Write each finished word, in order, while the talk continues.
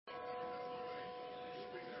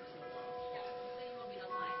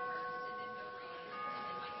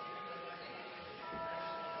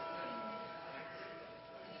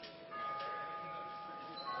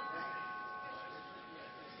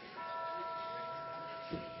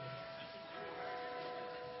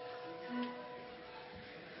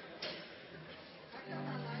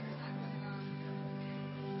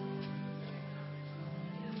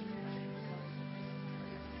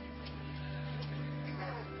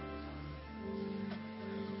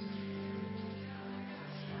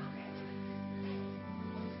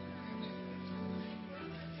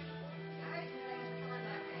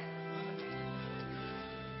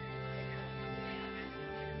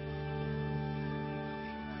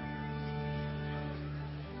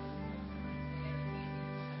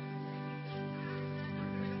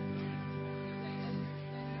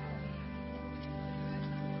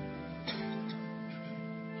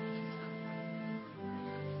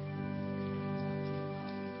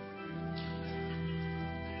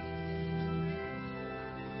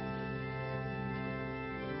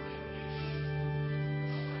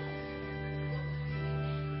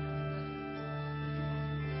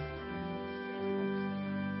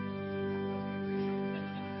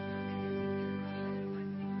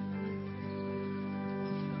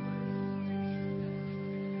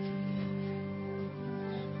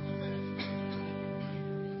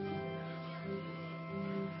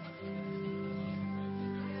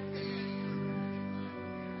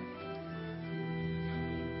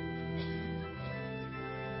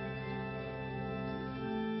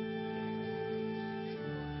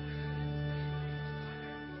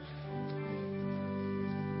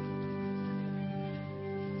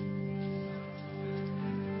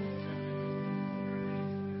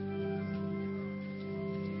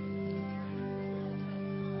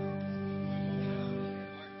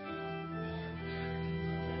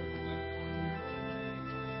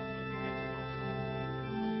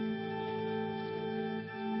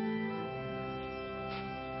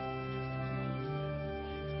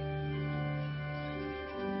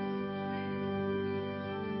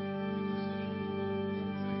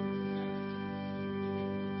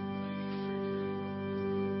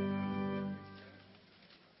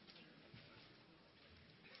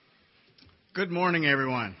Good morning,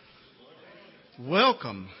 everyone.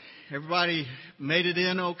 Welcome. Everybody made it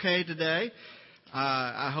in okay today.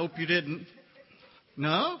 I hope you didn't.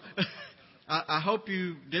 No? I hope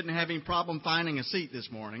you didn't have any problem finding a seat this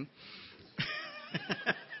morning.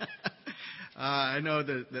 I know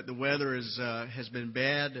that the weather has been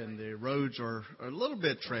bad and the roads are a little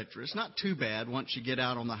bit treacherous. Not too bad once you get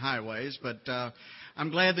out on the highways, but I'm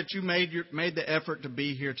glad that you made the effort to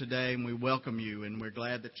be here today, and we welcome you, and we're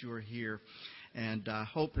glad that you are here. And I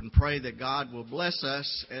hope and pray that God will bless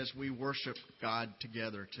us as we worship God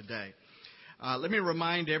together today. Let me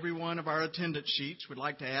remind everyone of our attendance sheets. We'd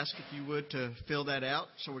like to ask if you would to fill that out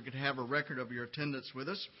so we could have a record of your attendance with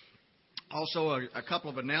us. Also, a couple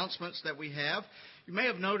of announcements that we have. You may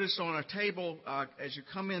have noticed on a table as you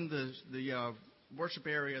come in the worship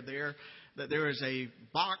area there that there is a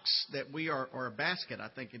box that we are, or a basket, I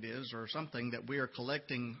think it is, or something that we are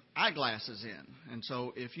collecting eyeglasses in. And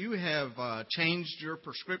so if you have changed your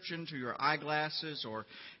prescription to your eyeglasses or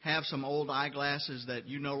have some old eyeglasses that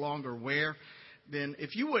you no longer wear, then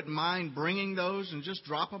if you wouldn't mind bringing those and just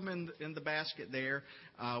drop them in the basket there,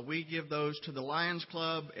 we give those to the Lions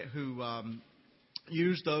Club who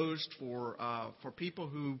use those for people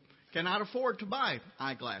who cannot afford to buy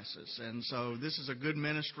eyeglasses. And so this is a good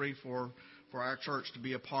ministry for our church to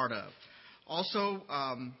be a part of. Also,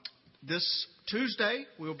 this Tuesday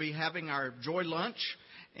we'll be having our Joy Lunch,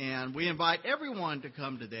 and we invite everyone to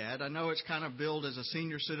come to that. I know it's kind of billed as a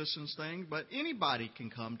senior citizens thing, but anybody can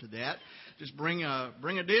come to that. Just bring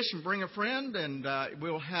a dish and bring a friend, and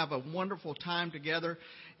we'll have a wonderful time together.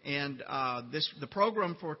 And the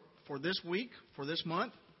program for this week, for this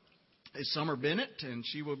month, is Summer Bennett, and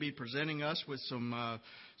she will be presenting us with some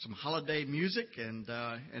holiday music, and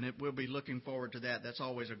we'll be looking forward to that. That's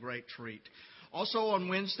always a great treat. Also on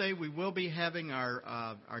Wednesday, we will be having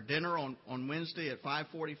our dinner on Wednesday at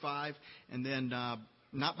 5:45, and then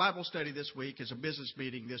not Bible study this week, it's a business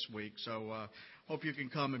meeting this week. So hope you can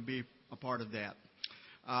come and be a part of that.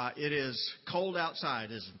 It is cold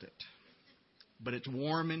outside, isn't it? But it's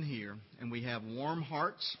warm in here, and we have warm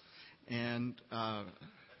hearts, and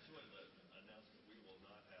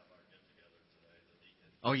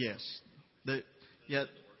oh yes, the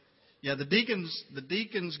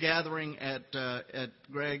deacons gathering at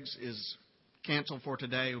Greg's is canceled for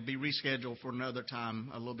today. It will be rescheduled for another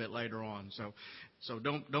time a little bit later on. So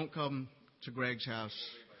don't come to Greg's house.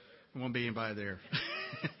 There won't be anybody there.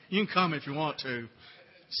 You can come if you want to.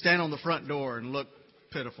 Stand on the front door and look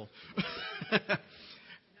pitiful.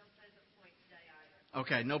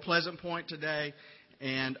 Okay, no Pleasant Point today.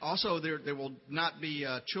 And also, there will not be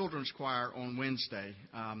a children's choir on Wednesday.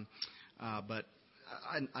 But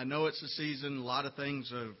I know it's the season. A lot of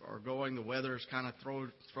things are going. The weather is kind of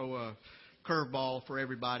throw a curveball for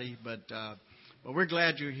everybody. But we're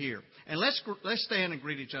glad you're here. And let's stand and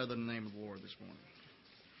greet each other in the name of the Lord this morning.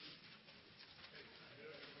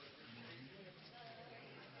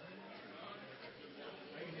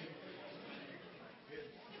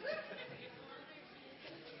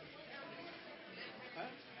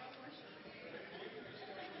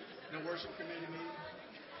 No worship committee meeting?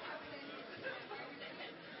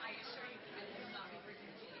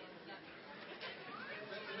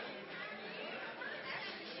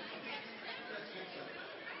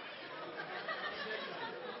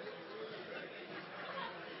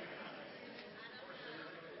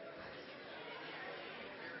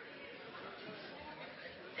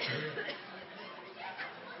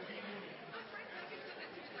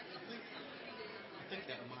 I think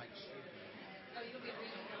that might. Oh, you'll be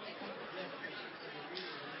reading.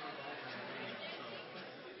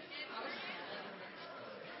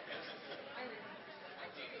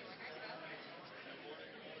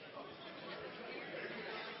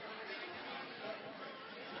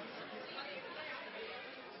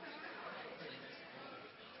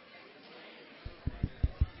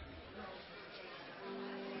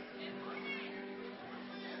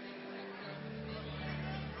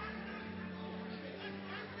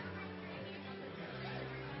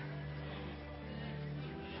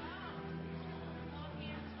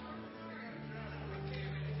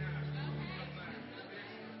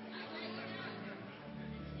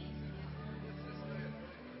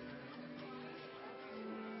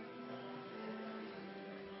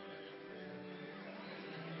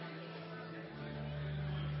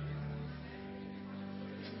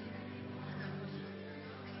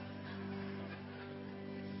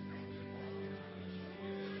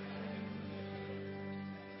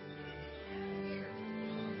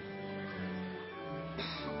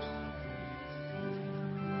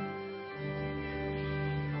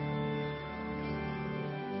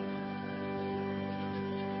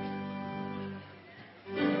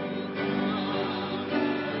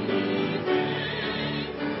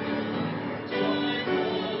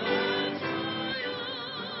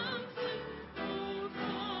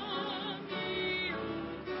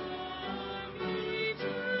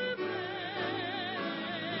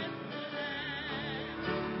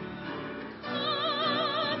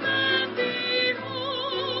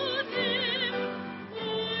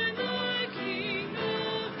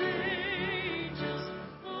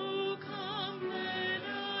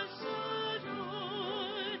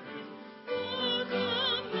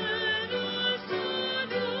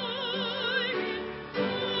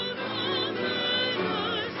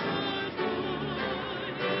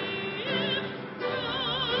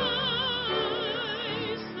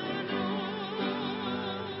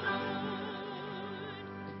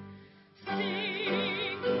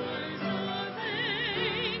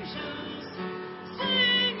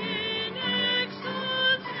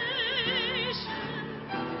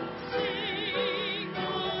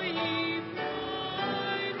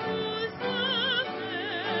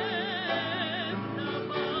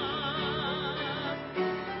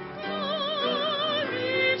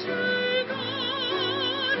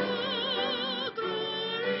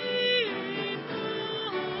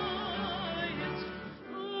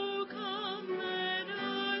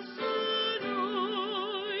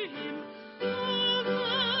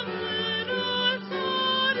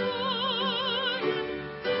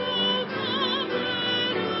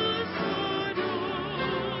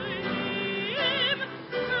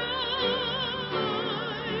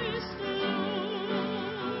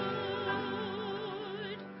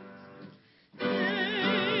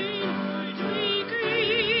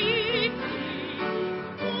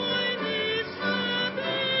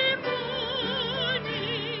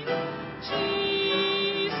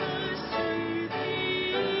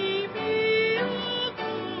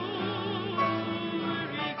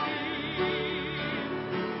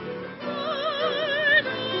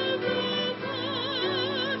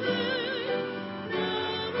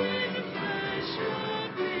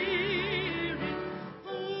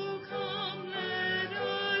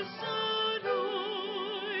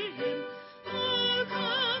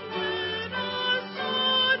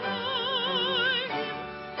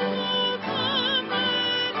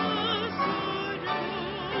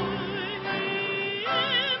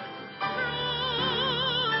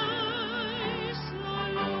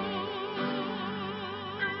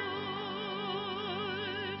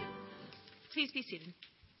 Please be seated.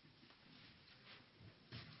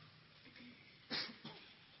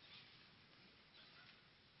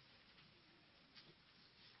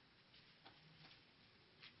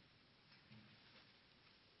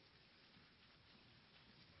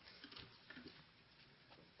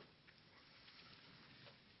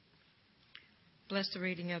 Bless the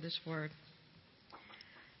reading of this word.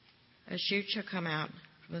 A shoot shall come out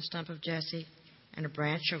from the stump of Jesse, and a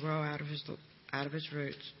branch shall grow out of his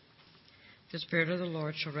roots. The Spirit of the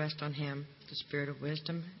Lord shall rest on him, the Spirit of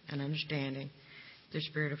wisdom and understanding, the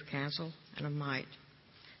Spirit of counsel and of might,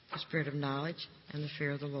 the Spirit of knowledge and the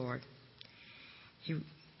fear of the Lord.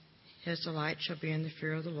 His delight shall be in the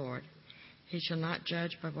fear of the Lord. He shall not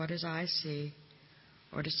judge by what his eyes see,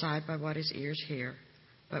 or decide by what his ears hear,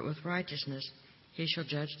 but with righteousness he shall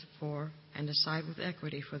judge the poor, and decide with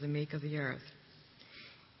equity for the meek of the earth.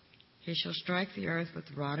 He shall strike the earth with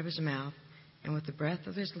the rod of his mouth, and with the breath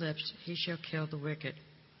of his lips he shall kill the wicked.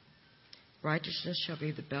 Righteousness shall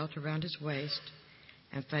be the belt around his waist,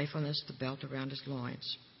 and faithfulness the belt around his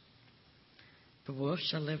loins. The wolf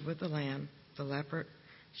shall live with the lamb, the leopard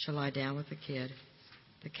shall lie down with the kid,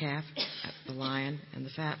 the calf, the lion, and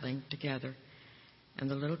the fatling together,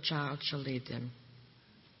 and the little child shall lead them.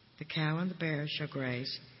 The cow and the bear shall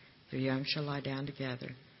graze, the young shall lie down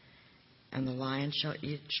together, and the lion shall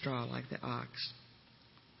eat straw like the ox.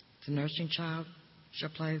 The nursing child shall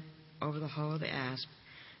play over the hole of the asp,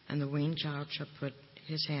 and the weaned child shall put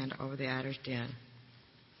his hand over the adder's den.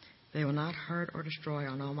 They will not hurt or destroy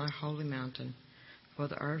on all my holy mountain, for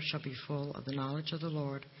the earth shall be full of the knowledge of the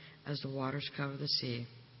Lord as the waters cover the sea.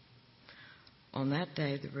 On that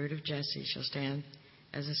day the root of Jesse shall stand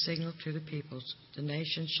as a signal to the peoples. The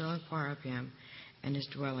nations shall inquire of him, and his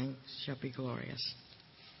dwelling shall be glorious.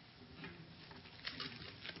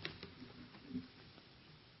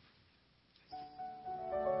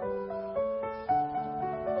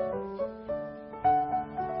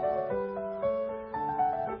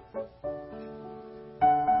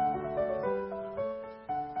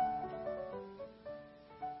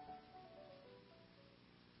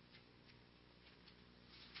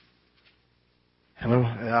 Hello.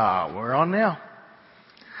 We're on now.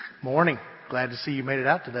 Morning. Glad to see you made it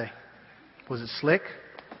out today. Was it slick?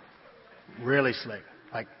 Really slick.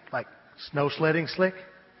 Like snow sledding slick?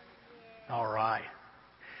 All right.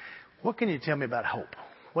 What can you tell me about hope?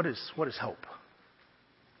 What is hope?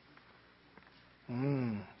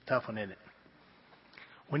 Tough one, isn't it?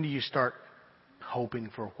 When do you start hoping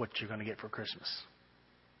for what you're going to get for Christmas?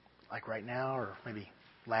 Like right now, or maybe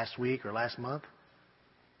last week or last month?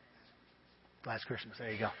 Last Christmas.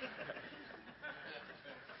 There you go.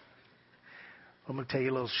 I'm going to tell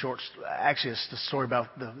you a little short. Actually, it's the story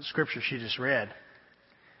about the scripture she just read.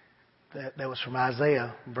 That was from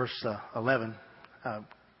Isaiah, verse 11,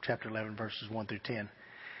 chapter 11, verses 1 through 10.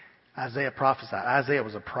 Isaiah prophesied. Isaiah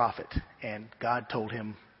was a prophet, and God told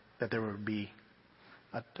him that there would be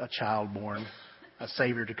a child born, a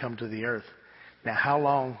Savior to come to the earth. Now, how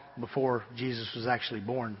long before Jesus was actually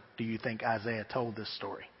born do you think Isaiah told this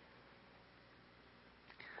story?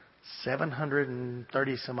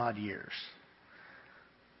 730 some odd years.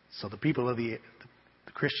 So the people of the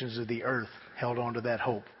Christians of the earth held on to that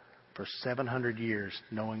hope for 700 years,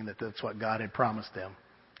 knowing that that's what God had promised them,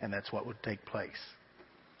 and that's what would take place.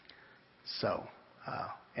 So,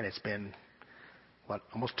 and it's been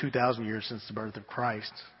almost 2,000 years since the birth of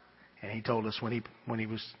Christ, and He told us when he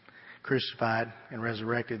was crucified and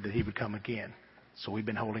resurrected that He would come again. So we've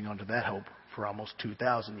been holding on to that hope for almost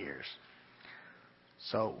 2,000 years.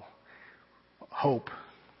 So, hope,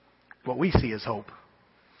 what we see as hope,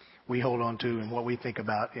 we hold on to, and what we think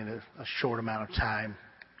about in a short amount of time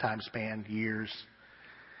span, years.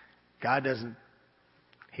 God doesn't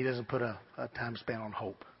put a time span on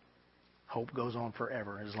hope. Hope goes on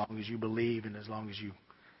forever, as long as you believe and as long as you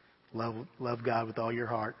love God with all your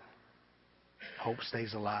heart. Hope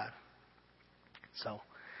stays alive. So,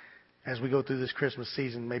 as we go through this Christmas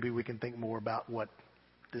season, maybe we can think more about what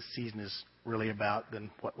this season is really about than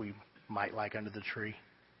what we might like under the tree.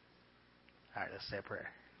 All right, let's say a prayer.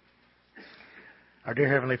 Our dear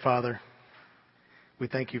Heavenly Father, we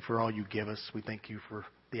thank you for all you give us. We thank you for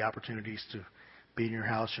the opportunities to be in your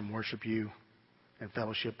house and worship you and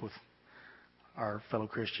fellowship with our fellow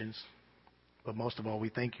Christians. But most of all, we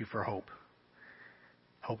thank you for hope.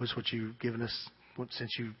 Hope is what you've given us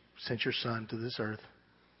since you sent your Son to this earth.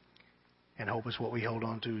 And hope is what we hold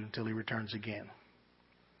on to until He returns again.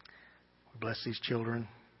 We bless these children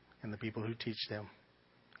and the people who teach them.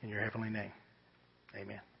 In your heavenly name,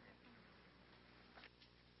 amen.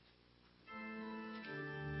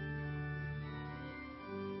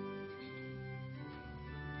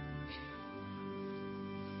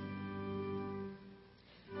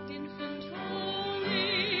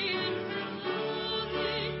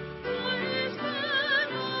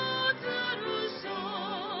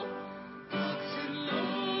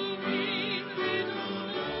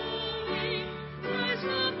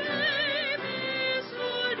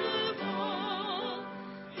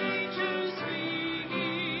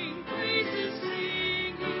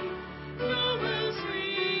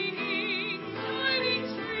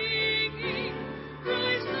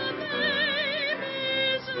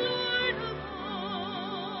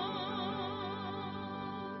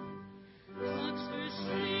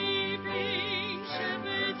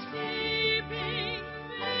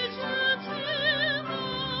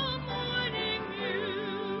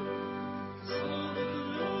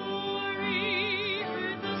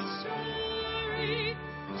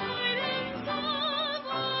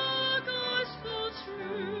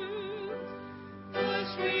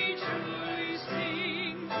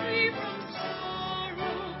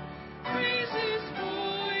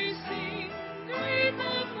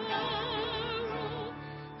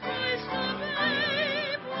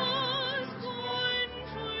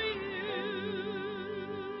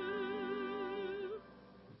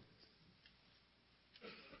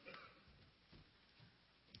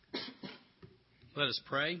 Let us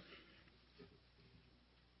pray.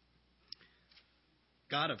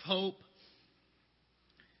 God of hope,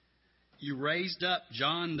 you raised up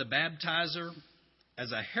John the Baptizer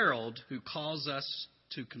as a herald who calls us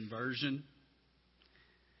to conversion.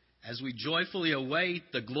 As we joyfully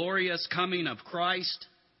await the glorious coming of Christ,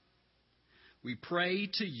 we pray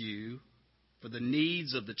to you for the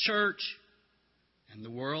needs of the church and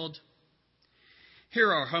the world.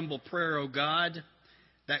 Hear our humble prayer, O God,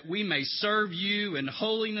 that we may serve you in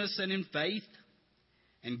holiness and in faith,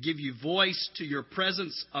 and give you voice to your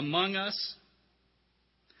presence among us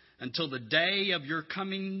until the day of your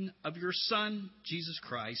coming of your Son, Jesus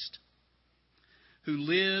Christ, who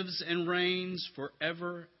lives and reigns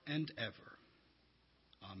forever and ever.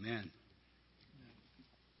 Amen.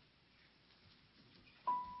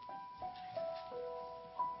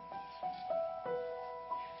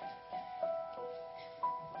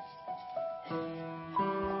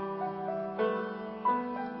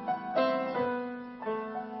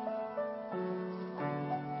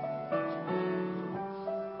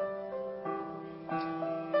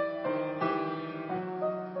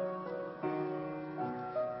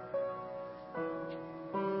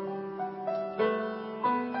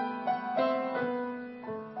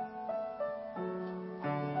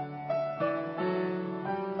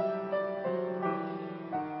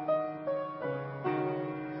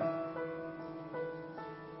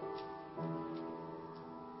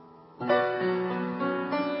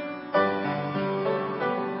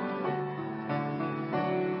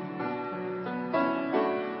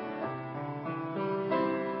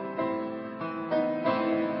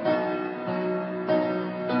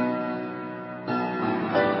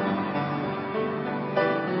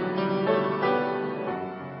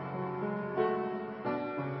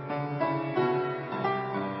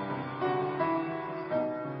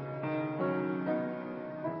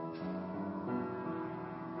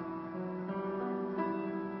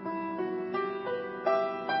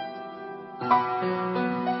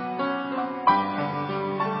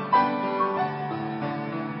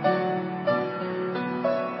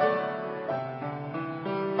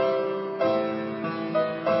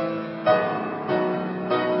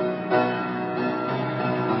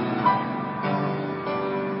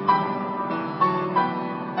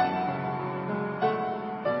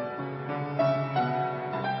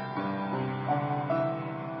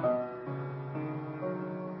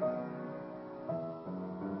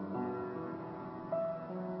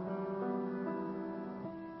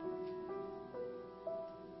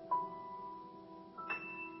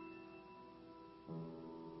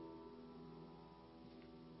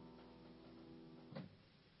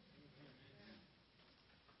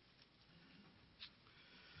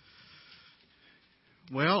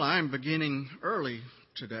 Well, I'm beginning early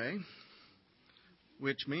today,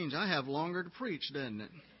 which means I have longer to preach, doesn't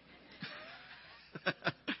it?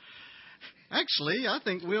 Actually, I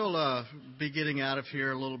think we'll be getting out of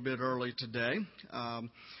here a little bit early today,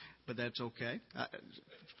 but that's okay.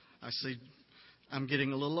 I see I'm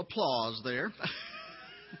getting a little applause there. I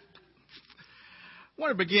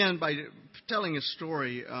want to begin by telling a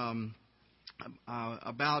story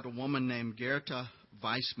about a woman named Gerta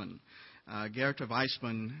Weissman. Gerta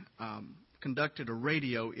Weissman conducted a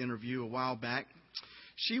radio interview a while back.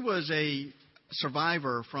 She was a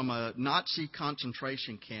survivor from a Nazi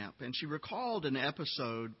concentration camp, and she recalled an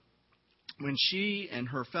episode when she and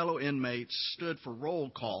her fellow inmates stood for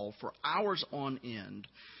roll call for hours on end,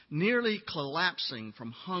 nearly collapsing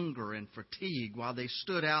from hunger and fatigue while they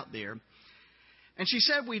stood out there. And she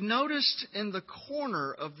said, "We noticed in the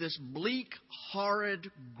corner of this bleak, horrid,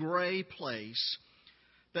 gray place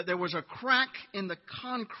that there was a crack in the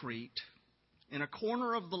concrete in a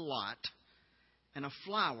corner of the lot, and a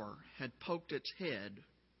flower had poked its head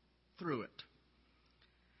through it."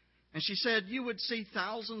 And she said, "You would see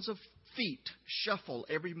thousands of feet shuffle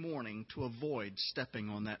every morning to avoid stepping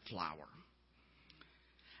on that flower.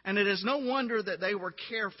 And it is no wonder that they were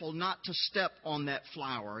careful not to step on that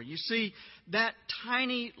flower. You see, that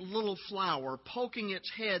tiny little flower poking its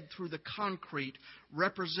head through the concrete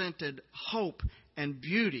represented hope and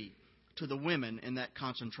beauty to the women in that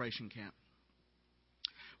concentration camp."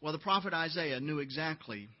 Well, the prophet Isaiah knew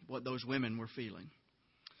exactly what those women were feeling.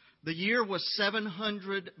 The year was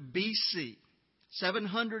 700 BC,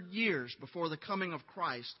 700 years before the coming of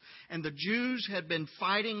Christ, and the Jews had been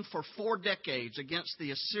fighting for 4 decades against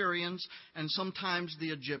the Assyrians and sometimes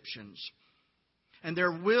the Egyptians. And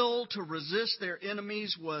their will to resist their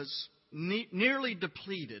enemies was nearly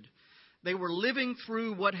depleted. They were living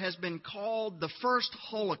through what has been called the first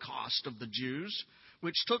Holocaust of the Jews,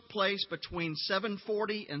 which took place between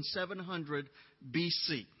 740 and 700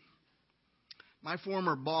 BC. My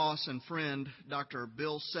former boss and friend, Dr.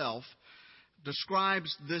 Bill Self,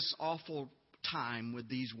 describes this awful time with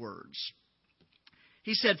these words.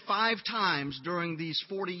 He said 5 times during these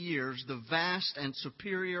 40 years, the vast and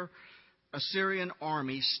superior Assyrian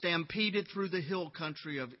army stampeded through the hill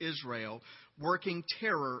country of Israel, working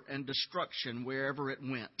terror and destruction wherever it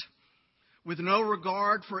went. With no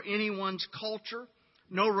regard for anyone's culture,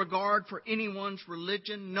 no regard for anyone's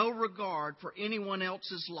religion, no regard for anyone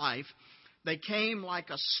else's life, they came like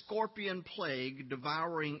a scorpion plague,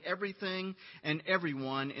 devouring everything and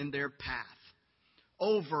everyone in their path.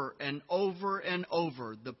 Over and over and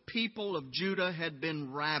over, the people of Judah had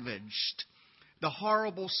been ravaged. The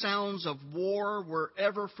horrible sounds of war were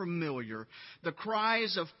ever familiar. The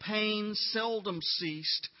cries of pain seldom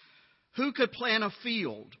ceased. Who could plant a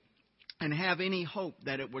field and have any hope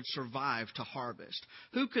that it would survive to harvest?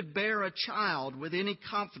 Who could bear a child with any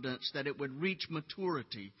confidence that it would reach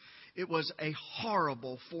maturity? It was a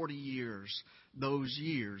horrible 40 years, those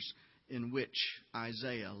years in which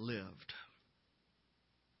Isaiah lived.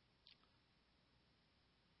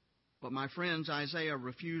 But my friends, Isaiah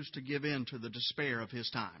refused to give in to the despair of his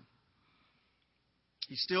time.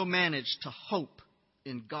 He still managed to hope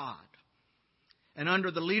in God. And under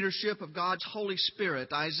the leadership of God's Holy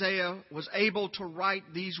Spirit, Isaiah was able to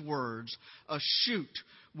write these words: "A shoot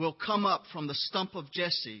will come up from the stump of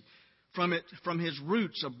Jesse. From his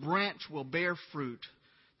roots a branch will bear fruit.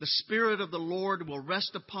 The Spirit of the Lord will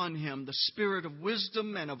rest upon him, the Spirit of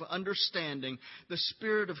wisdom and of understanding, the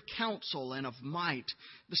Spirit of counsel and of might,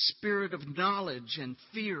 the Spirit of knowledge and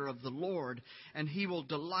fear of the Lord, and he will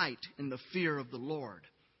delight in the fear of the Lord.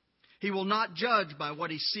 He will not judge by what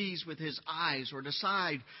he sees with his eyes or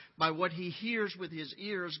decide by what he hears with his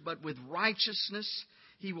ears, but with righteousness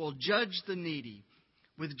he will judge the needy.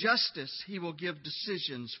 With justice he will give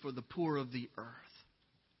decisions for the poor of the earth."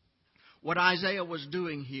 What Isaiah was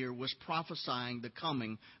doing here was prophesying the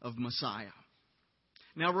coming of Messiah.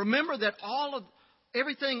 Now remember that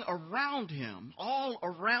everything around him, all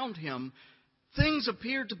around him, things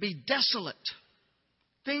appeared to be desolate.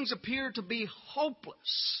 Things appeared to be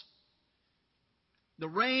hopeless. The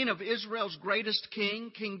reign of Israel's greatest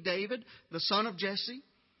king, King David, the son of Jesse,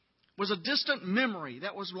 was a distant memory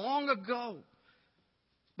that was long ago.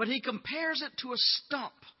 But he compares it to a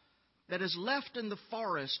stump that is left in the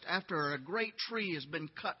forest after a great tree has been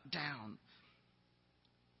cut down.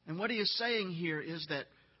 And what he is saying here is that,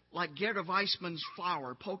 like Gerda Weissman's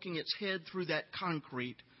flower poking its head through that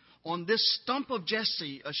concrete, on this stump of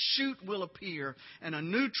Jesse a shoot will appear and a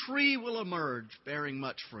new tree will emerge bearing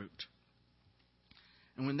much fruit.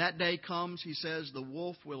 And when that day comes, he says, the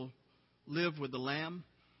wolf will live with the lamb.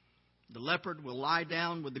 The leopard will lie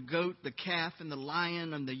down with the goat, the calf, and the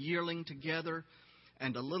lion and the yearling together,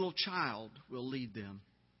 and a little child will lead them.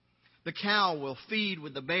 The cow will feed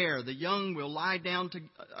with the bear. The young will lie down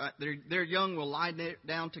their young will lie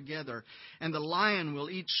down together, and the lion will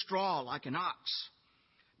eat straw like an ox.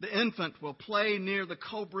 The infant will play near the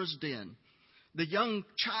cobra's den. The young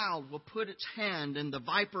child will put its hand in the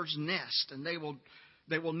viper's nest, and they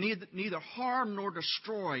will neither harm nor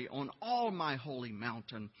destroy on all my holy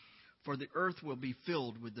mountain, for the earth will be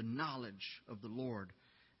filled with the knowledge of the Lord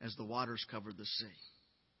as the waters cover the sea.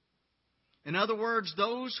 In other words,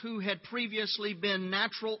 those who had previously been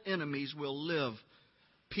natural enemies will live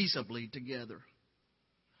peaceably together.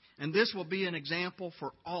 And this will be an example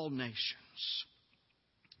for all nations.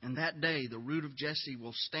 And that day, the root of Jesse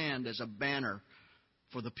will stand as a banner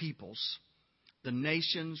for the peoples. The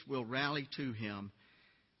nations will rally to him,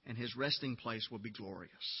 and his resting place will be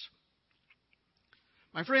glorious.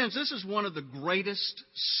 My friends, this is one of the greatest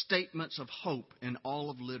statements of hope in all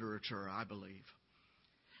of literature, I believe.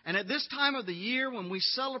 And at this time of the year, when we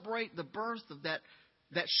celebrate the birth of that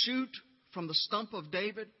shoot from the stump of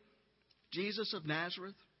David, Jesus of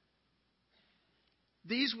Nazareth,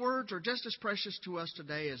 these words are just as precious to us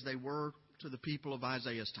today as they were to the people of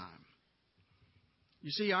Isaiah's time.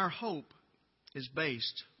 You see, our hope is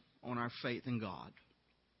based on our faith in God.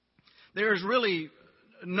 There is really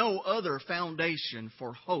no other foundation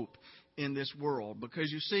for hope in this world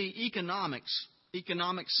because, you see,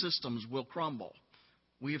 economic systems will crumble.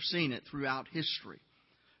 We have seen it throughout history.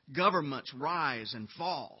 Governments rise and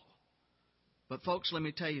fall. But folks, let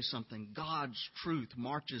me tell you something. God's truth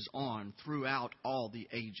marches on throughout all the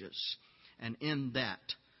ages. And in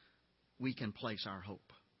that, we can place our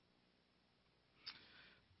hope.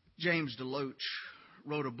 James DeLoach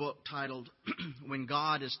wrote a book titled When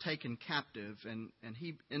God is Taken Captive. And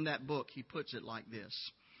he, in that book, he puts it like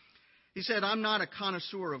this. He said, "I'm not a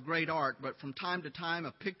connoisseur of great art, but from time to time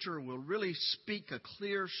a picture will really speak a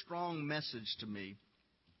clear, strong message to me.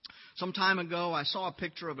 Some time ago, I saw a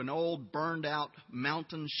picture of an old, burned-out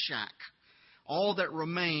mountain shack. All that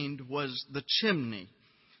remained was the chimney,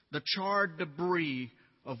 the charred debris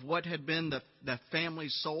of what had been the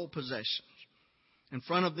family's sole possessions. In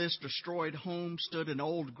front of this destroyed home stood an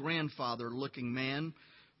old grandfather-looking man,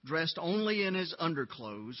 dressed only in his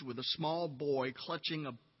underclothes, with a small boy clutching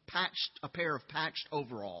a pair of patched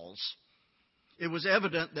overalls. It was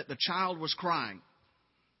evident that the child was crying.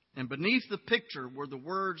 And beneath the picture were the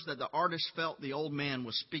words that the artist felt the old man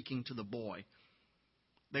was speaking to the boy.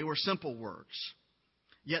 They were simple words,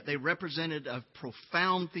 yet they represented a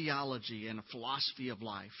profound theology and a philosophy of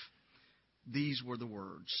life. These were the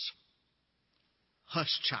words: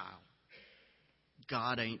 "Hush, child,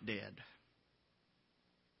 God ain't dead.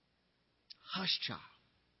 Hush, child,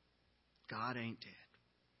 God ain't dead."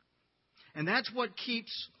 And that's what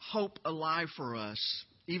keeps hope alive for us,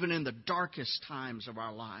 even in the darkest times of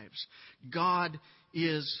our lives. God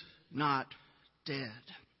is not dead.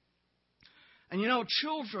 And you know,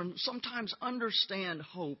 children sometimes understand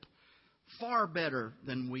hope far better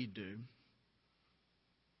than we do.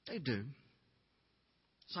 They do.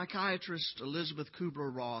 Psychiatrist Elizabeth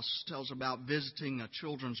Kubler-Ross tells about visiting a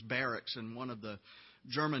children's barracks in one of the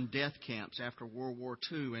German death camps after World War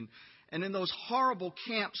II. And in those horrible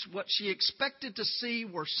camps, what she expected to see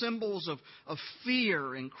were symbols of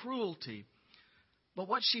fear and cruelty. But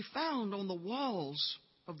what she found on the walls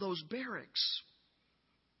of those barracks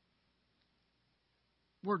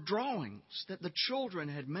were drawings that the children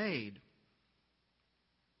had made.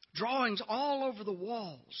 Drawings all over the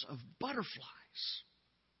walls of butterflies,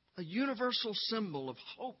 a universal symbol of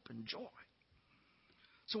hope and joy.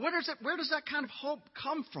 So where does that kind of hope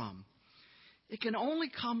come from? It can only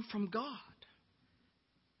come from God.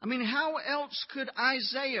 I mean, how else could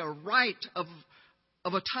Isaiah write of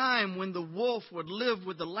a time when the wolf would live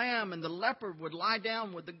with the lamb and the leopard would lie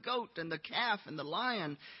down with the goat and the calf and the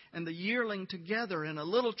lion and the yearling together and a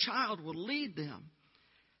little child would lead them?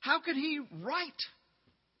 How could he write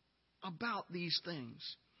about these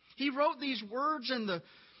things? He wrote these words in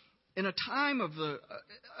a time of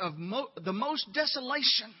the most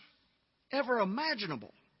desolation ever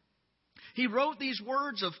imaginable. He wrote these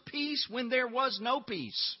words of peace when there was no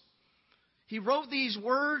peace. He wrote these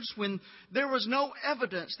words when there was no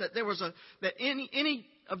evidence that that any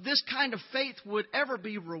of this kind of faith would ever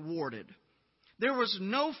be rewarded. There was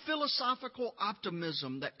no philosophical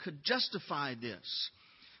optimism that could justify this.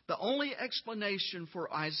 The only explanation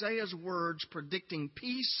for Isaiah's words predicting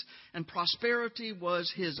peace and prosperity was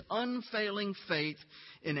his unfailing faith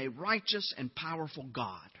in a righteous and powerful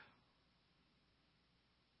God.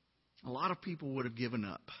 A lot of people would have given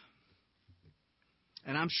up.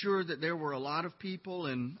 And I'm sure that there were a lot of people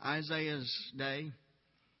in Isaiah's day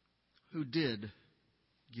who did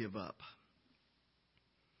give up.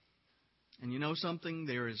 And you know something?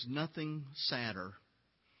 There is nothing sadder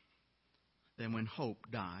than when hope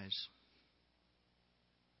dies.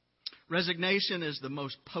 Resignation is the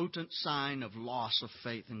most potent sign of loss of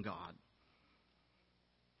faith in God.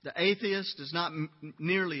 The atheist is not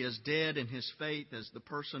nearly as dead in his faith as the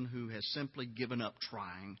person who has simply given up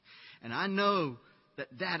trying. And I know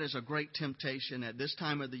that is a great temptation at this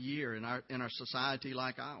time of the year in our society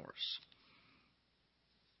like ours.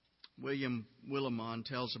 William Willimon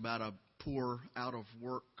tells about a poor,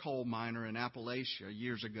 out-of-work coal miner in Appalachia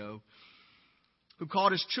years ago who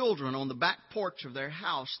caught his children on the back porch of their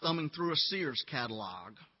house thumbing through a Sears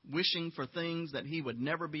catalog, wishing for things that he would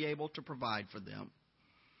never be able to provide for them.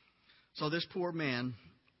 So this poor man,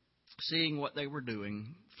 seeing what they were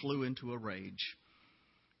doing, flew into a rage.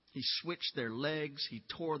 He switched their legs, he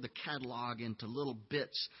tore the catalog into little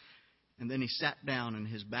bits, and then he sat down in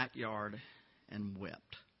his backyard and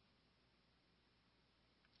wept.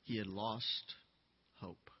 He had lost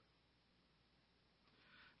hope.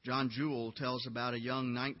 John Jewell tells about a young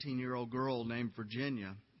 19-year-old girl named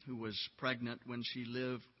Virginia who was pregnant when she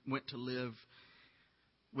went to live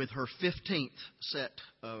with her 15th set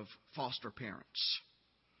of foster parents.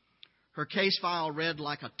 Her case file read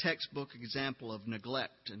like a textbook example of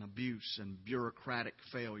neglect and abuse and bureaucratic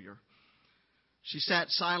failure. She sat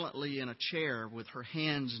silently in a chair with her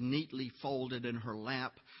hands neatly folded in her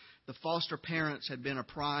lap. The foster parents had been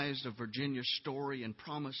apprised of Virginia's story and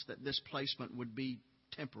promised that this placement would be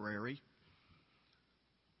temporary.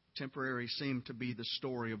 Temporary seemed to be the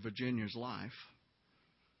story of Virginia's life.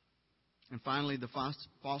 And finally, the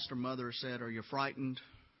foster mother said, "Are you frightened,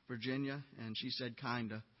 Virginia?" And she said,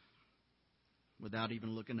 "Kinda," without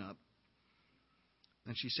even looking up.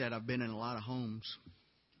 And she said, "I've been in a lot of homes."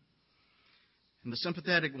 And the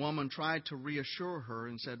sympathetic woman tried to reassure her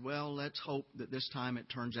and said, "Well, let's hope that this time it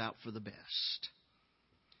turns out for the best."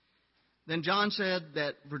 Then John said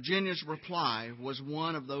that Virginia's reply was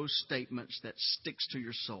one of those statements that sticks to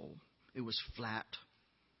your soul. It was flat,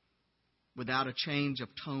 without a change of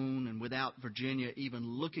tone, and without Virginia even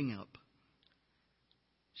looking up.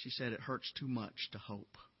 She said, "It hurts too much to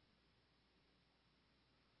hope."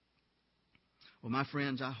 Well, my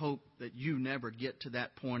friends, I hope that you never get to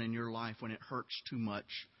that point in your life when it hurts too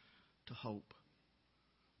much to hope.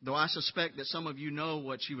 Though I suspect that some of you know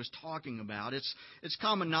what she was talking about. It's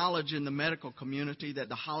common knowledge in the medical community that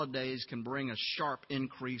the holidays can bring a sharp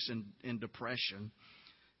increase in depression.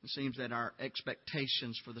 It seems that our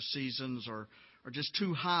expectations for the seasons are just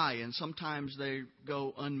too high, and sometimes they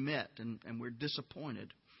go unmet, and we're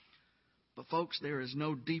disappointed. But folks, there is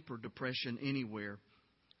no deeper depression anywhere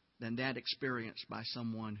than that experienced by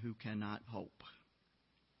someone who cannot hope.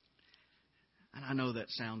 And I know that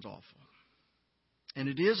sounds awful. And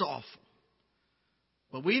it is awful.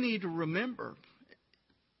 But we need to remember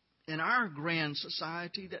in our grand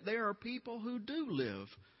society that there are people who do live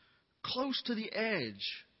close to the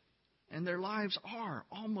edge, and their lives are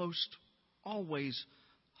almost always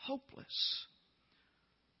hopeless.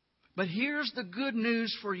 But here's the good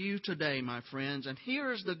news for you today, my friends, and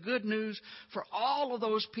here's the good news for all of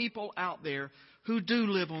those people out there who do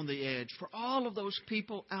live on the edge, for all of those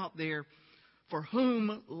people out there for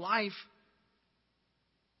whom life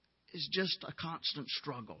is just a constant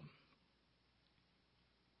struggle.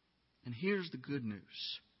 And here's the good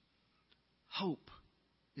news. Hope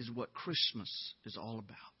is what Christmas is all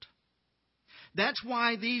about. That's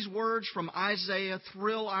why these words from Isaiah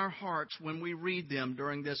thrill our hearts when we read them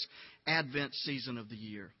during this Advent season of the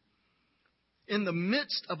year. In the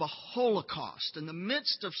midst of a Holocaust, in the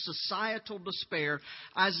midst of societal despair,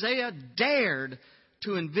 Isaiah dared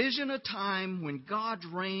to envision a time when God's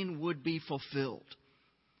reign would be fulfilled,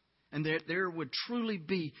 and that there would truly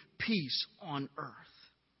be peace on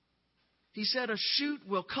earth. He said, "A shoot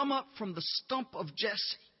will come up from the stump of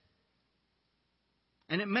Jesse."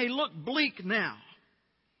 And it may look bleak now.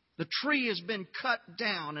 The tree has been cut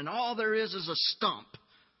down and all there is a stump.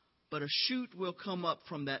 But a shoot will come up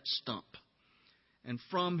from that stump. And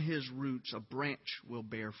from his roots a branch will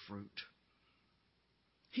bear fruit.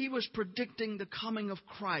 He was predicting the coming of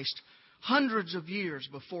Christ hundreds of years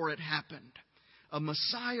before it happened. A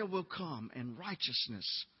Messiah will come and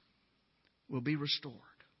righteousness will be restored.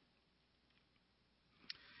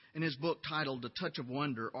 In his book titled "The Touch of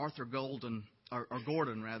Wonder," Arthur Gordon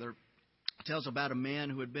tells about a man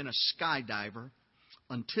who had been a skydiver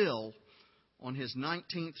until on his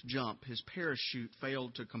 19th jump, his parachute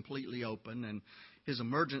failed to completely open, and his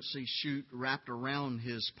emergency chute wrapped around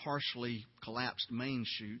his partially collapsed main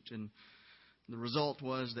chute, and the result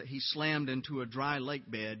was that he slammed into a dry lake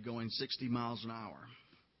bed going 60 miles an hour.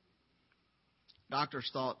 Doctors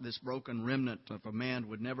thought this broken remnant of a man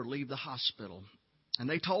would never leave the hospital, and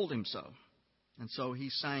they told him so. And so he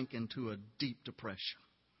sank into a deep depression.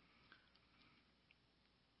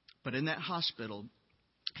 But in that hospital,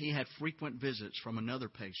 he had frequent visits from another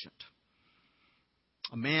patient,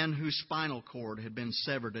 a man whose spinal cord had been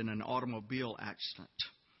severed in an automobile accident.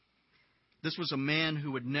 This was a man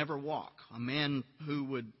who would never walk, a man who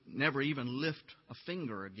would never even lift a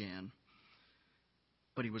finger again.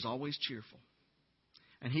 But he was always cheerful.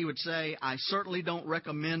 And he would say, "I certainly don't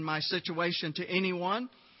recommend my situation to anyone.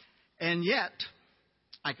 And yet,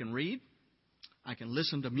 I can read, I can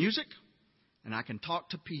listen to music, and I can talk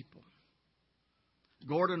to people."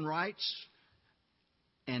 Gordon writes,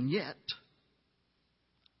 and yet,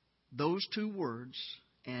 those two words,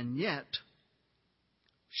 and yet,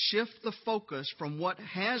 shift the focus from what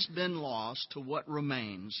has been lost to what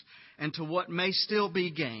remains, and to what may still be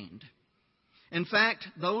gained. In fact,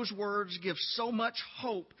 those words give so much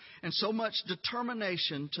hope and so much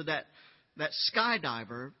determination to that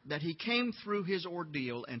skydiver that he came through his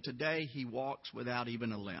ordeal, and today he walks without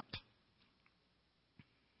even a limp.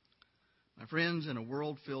 My friends, in a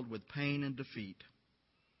world filled with pain and defeat,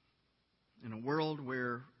 in a world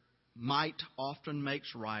where might often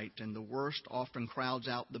makes right and the worst often crowds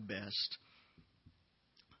out the best,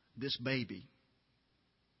 this baby,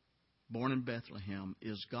 born in Bethlehem,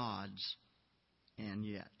 is God's, and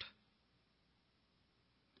yet.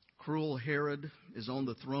 Cruel Herod is on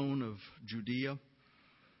the throne of Judea.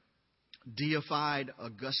 Deified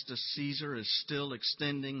Augustus Caesar is still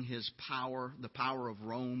extending his power, the power of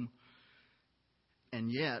Rome.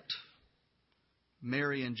 And yet,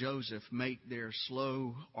 Mary and Joseph make their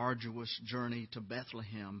slow, arduous journey to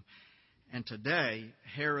Bethlehem. And today,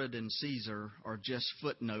 Herod and Caesar are just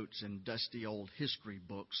footnotes in dusty old history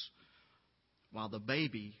books, while the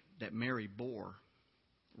baby that Mary bore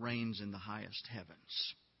reigns in the highest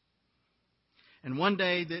heavens. And one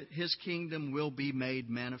day that His kingdom will be made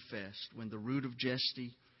manifest when the root of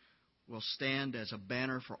Jesse will stand as a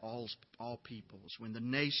banner for all peoples, when the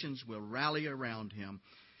nations will rally around Him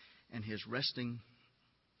and His resting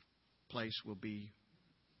place will be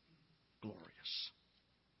glorious.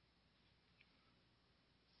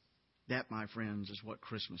 That, my friends, is what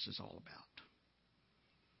Christmas is all about.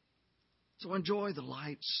 So enjoy the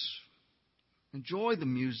lights. Enjoy the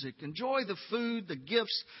music. Enjoy the food, the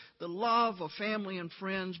gifts, the love of family and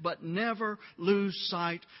friends, but never lose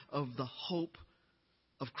sight of the hope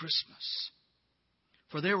of Christmas.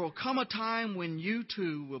 For there will come a time when you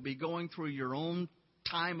too will be going through your own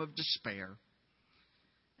time of despair,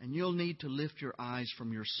 and you'll need to lift your eyes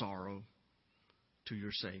from your sorrow to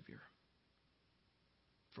your Savior.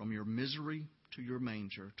 From your misery to your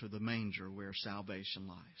manger, to the manger where salvation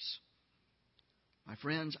lies. My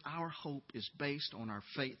friends, our hope is based on our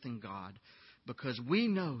faith in God because we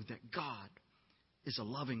know that God is a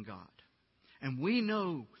loving God. And we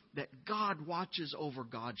know that God watches over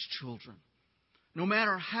God's children. No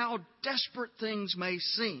matter how desperate things may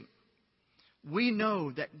seem, we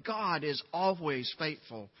know that God is always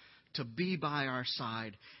faithful to be by our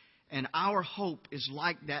side. And our hope is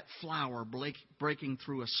like that flower breaking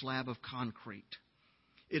through a slab of concrete.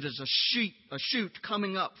 It is a shoot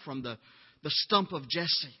coming up from the stump of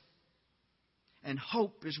Jesse. And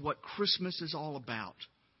hope is what Christmas is all about.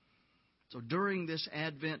 So during this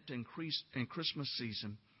Advent and Christmas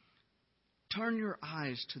season, turn your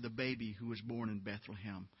eyes to the baby who was born in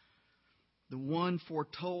Bethlehem, the one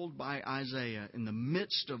foretold by Isaiah in the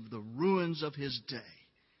midst of the ruins of his day.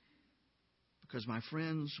 Because, my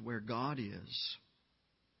friends, where God is,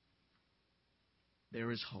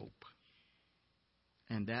 there is hope.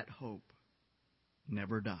 And that hope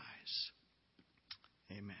never dies.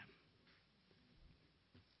 Amen.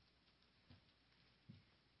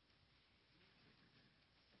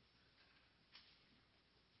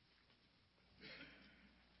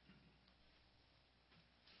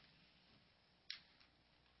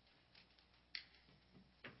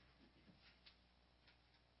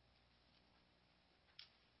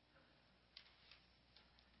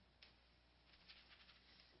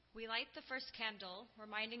 We light the first candle,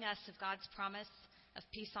 reminding us of God's promise of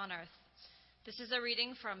peace on earth. This is a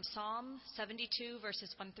reading from Psalm 72,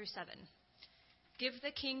 verses 1 through 7. Give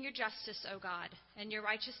the king your justice, O God, and your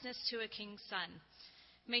righteousness to a king's son.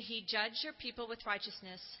 May he judge your people with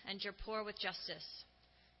righteousness and your poor with justice.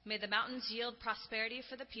 May the mountains yield prosperity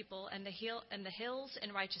for the people and the hills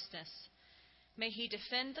in righteousness. May he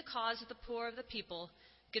defend the cause of the poor of the people,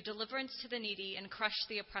 give deliverance to the needy, and crush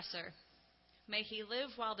the oppressor. May he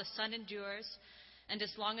live while the sun endures, and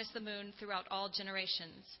as long as the moon throughout all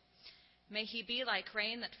generations. May he be like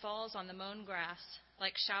rain that falls on the mown grass,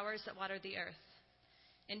 like showers that water the earth.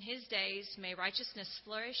 In his days may righteousness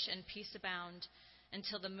flourish and peace abound,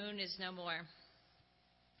 until the moon is no more.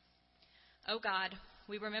 O God,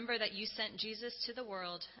 we remember that you sent Jesus to the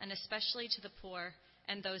world, and especially to the poor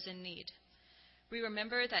and those in need. We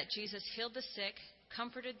remember that Jesus healed the sick,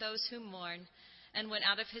 comforted those who mourn, and went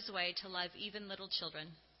out of his way to love even little children.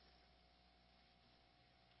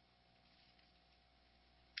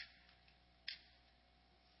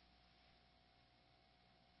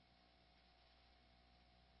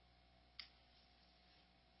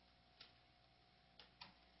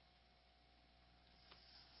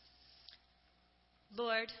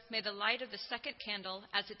 Lord, may the light of the second candle,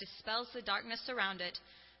 as it dispels the darkness around it,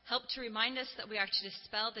 help to remind us that we are to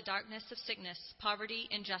dispel the darkness of sickness, poverty,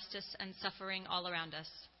 injustice, and suffering all around us.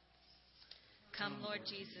 Come, Lord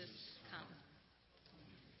Jesus, come.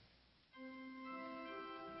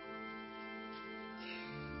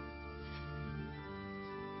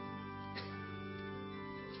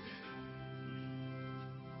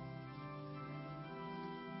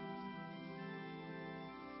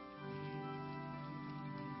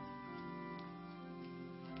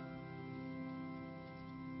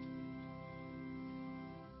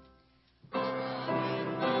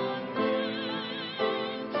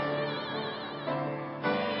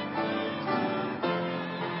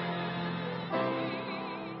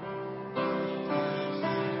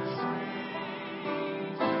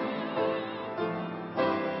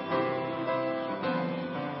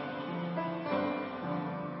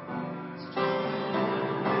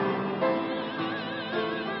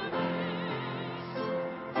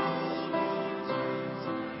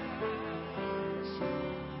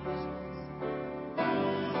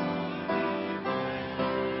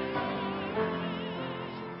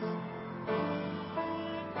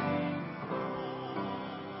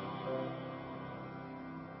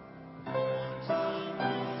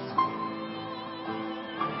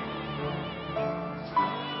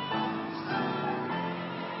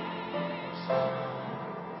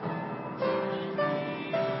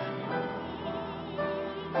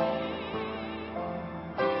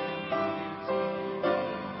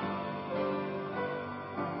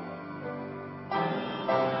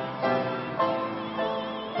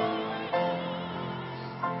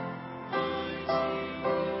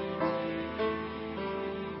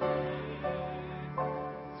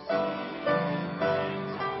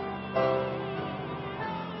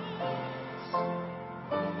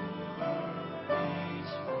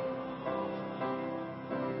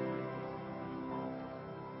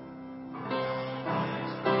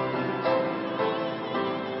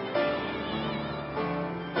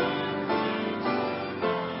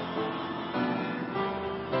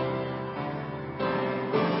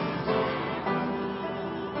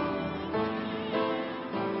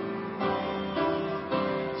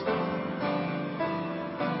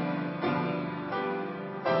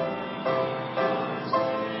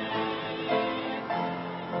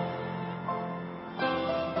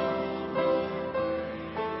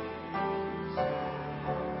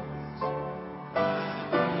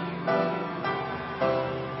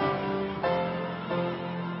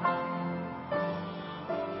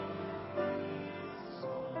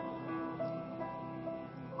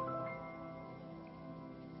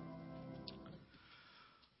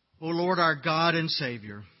 O Lord, our God and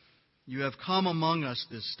Savior, you have come among us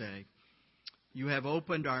this day. You have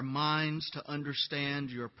opened our minds to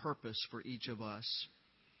understand your purpose for each of us.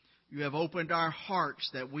 You have opened our hearts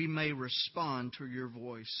that we may respond to your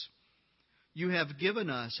voice. You have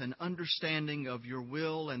given us an understanding of your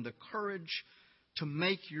will and the courage to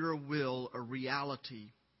make your will a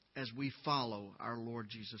reality as we follow our Lord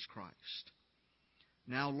Jesus Christ.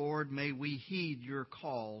 Now, Lord, may we heed your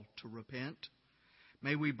call to repent.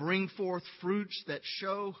 May we bring forth fruits that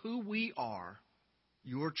show who we are,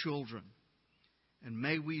 your children. And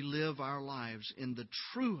may we live our lives in the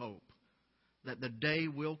true hope that the day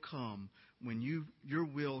will come when your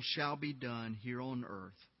will shall be done here on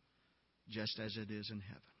earth, just as it is in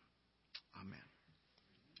heaven. Amen.